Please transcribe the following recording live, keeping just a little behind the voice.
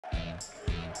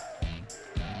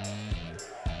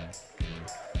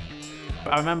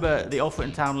I remember the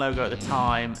Alfreton Town logo at the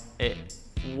time, it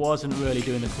wasn't really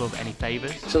doing the club any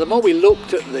favours. So the more we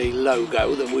looked at the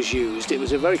logo that was used, it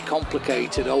was a very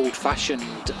complicated,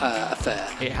 old-fashioned affair.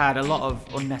 It had a lot of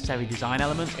unnecessary design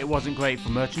elements. It wasn't great for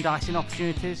merchandising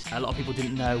opportunities. A lot of people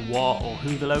didn't know what or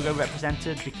who the logo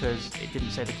represented because it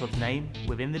didn't say the club's name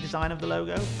within the design of the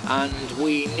logo. And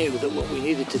we knew that what we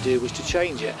needed to do was to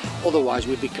change it, otherwise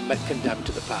we'd be condemned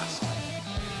to the past.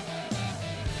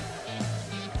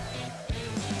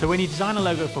 So when you design a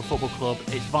logo for a football club,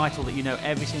 it's vital that you know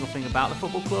every single thing about the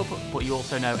football club, but you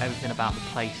also know everything about the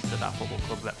place that that football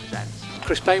club represents.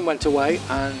 Chris Payne went away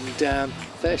and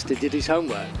first he did his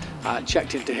homework,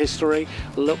 checked into history,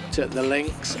 looked at the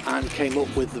links and came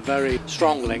up with the very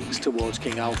strong links towards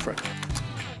King Alfred.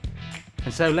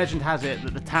 And so legend has it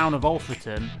that the town of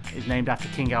Alfreton is named after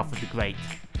King Alfred the Great,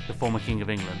 the former King of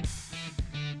England.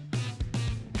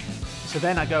 So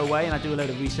then I go away and I do a load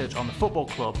of research on the football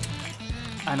club,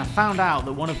 and I found out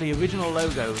that one of the original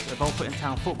logos of Alfreton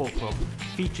Town Football Club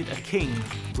featured a king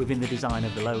within the design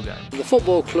of the logo. The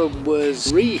football club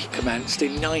was recommenced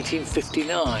in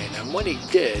 1959, and when it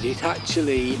did, it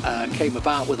actually came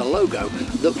about with a logo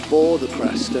that bore the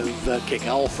crest of King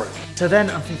Alfred. So then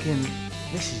I'm thinking,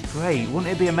 this is great.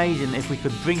 Wouldn't it be amazing if we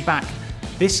could bring back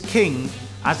this king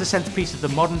as the centrepiece of the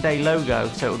modern day logo,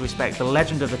 so it would respect the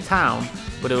legend of the town,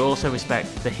 but it would also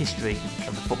respect the history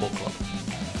of the football club.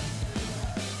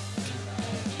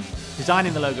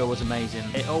 Designing the logo was amazing.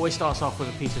 It always starts off with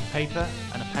a piece of paper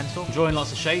and a pencil, drawing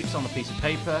lots of shapes on the piece of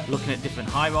paper, looking at different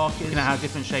hierarchies, looking at how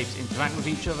different shapes interact with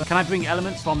each other. Can I bring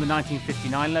elements from the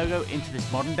 1959 logo into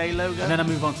this modern day logo? And then I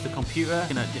move on to the computer,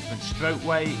 looking at different stroke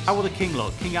weights. How will the king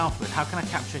look? King Alfred, how can I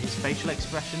capture his facial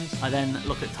expressions? I then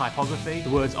look at typography, the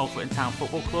words Alfreton Town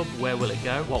Football Club, where will it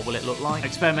go? What will it look like?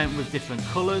 Experiment with different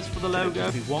colours for the logo.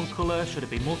 Should it be one colour? Should it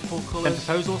be multiple colours? Then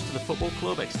proposals to the football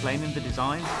club explaining the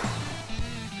design.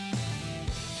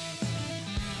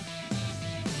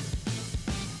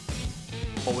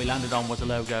 What we landed on was a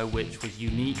logo which was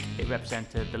unique. It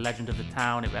represented the legend of the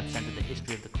town, it represented the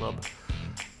history of the club,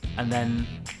 and then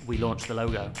we launched the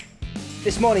logo.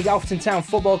 This morning, Alfreton Town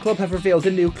Football Club have revealed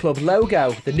a new club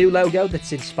logo. The new logo,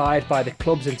 that's inspired by the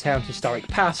club's and town's historic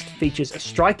past, features a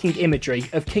striking imagery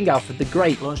of King Alfred the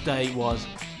Great. Launch day was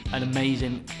an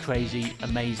amazing, crazy,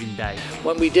 amazing day.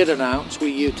 When we did announce, we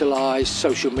utilised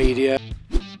social media.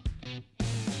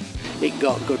 It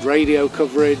got good radio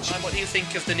coverage. What do you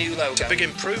think of the new logo? It's a big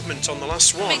improvement on the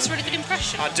last one. It makes a really good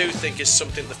impression. I do think it's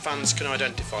something the fans can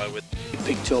identify with. It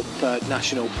picked up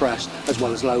national press as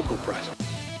well as local press.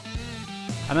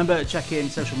 I remember checking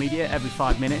social media every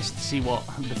 5 minutes to see what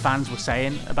the fans were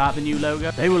saying about the new logo.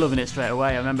 They were loving it straight away.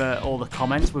 I remember all the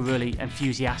comments were really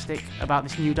enthusiastic about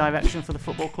this new direction for the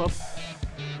football club.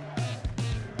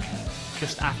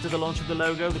 Just after the launch of the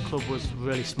logo, the club was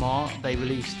really smart. They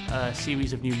released a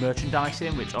series of new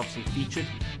merchandising, which obviously featured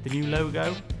the new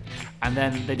logo. And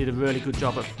then they did a really good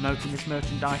job of promoting this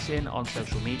merchandising on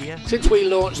social media. Since we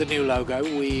launched the new logo,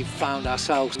 we found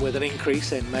ourselves with an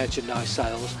increase in merchandise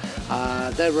sales.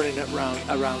 They're running at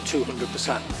around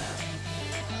 200%.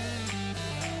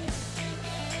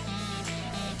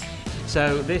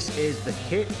 So this is the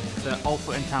kit that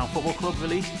Alfreton Town Football Club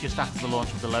released just after the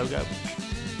launch of the logo.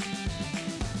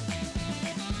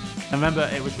 I remember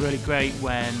it was really great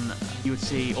when you would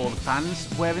see all the fans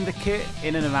wearing the kit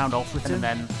in and around Alfreton, and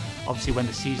then obviously when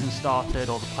the season started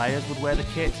all the players would wear the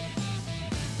kit.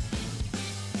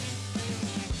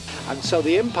 And so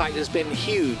the impact has been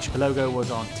huge. The logo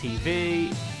was on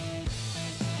TV,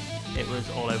 it was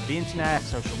all over the internet,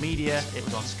 social media, it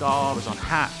was on scarves, it was on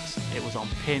hats, it was on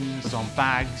pins, it was on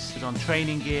bags, it was on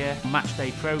training gear, match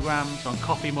day programmes, on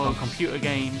coffee mugs, on computer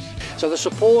games. So the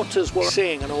supporters were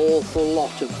seeing an awful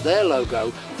lot of their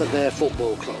logo for their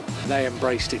football club. They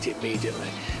embraced it immediately.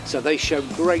 So they showed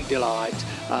great delight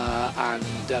and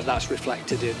that's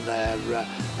reflected in their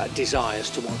desires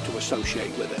to want to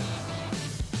associate with it.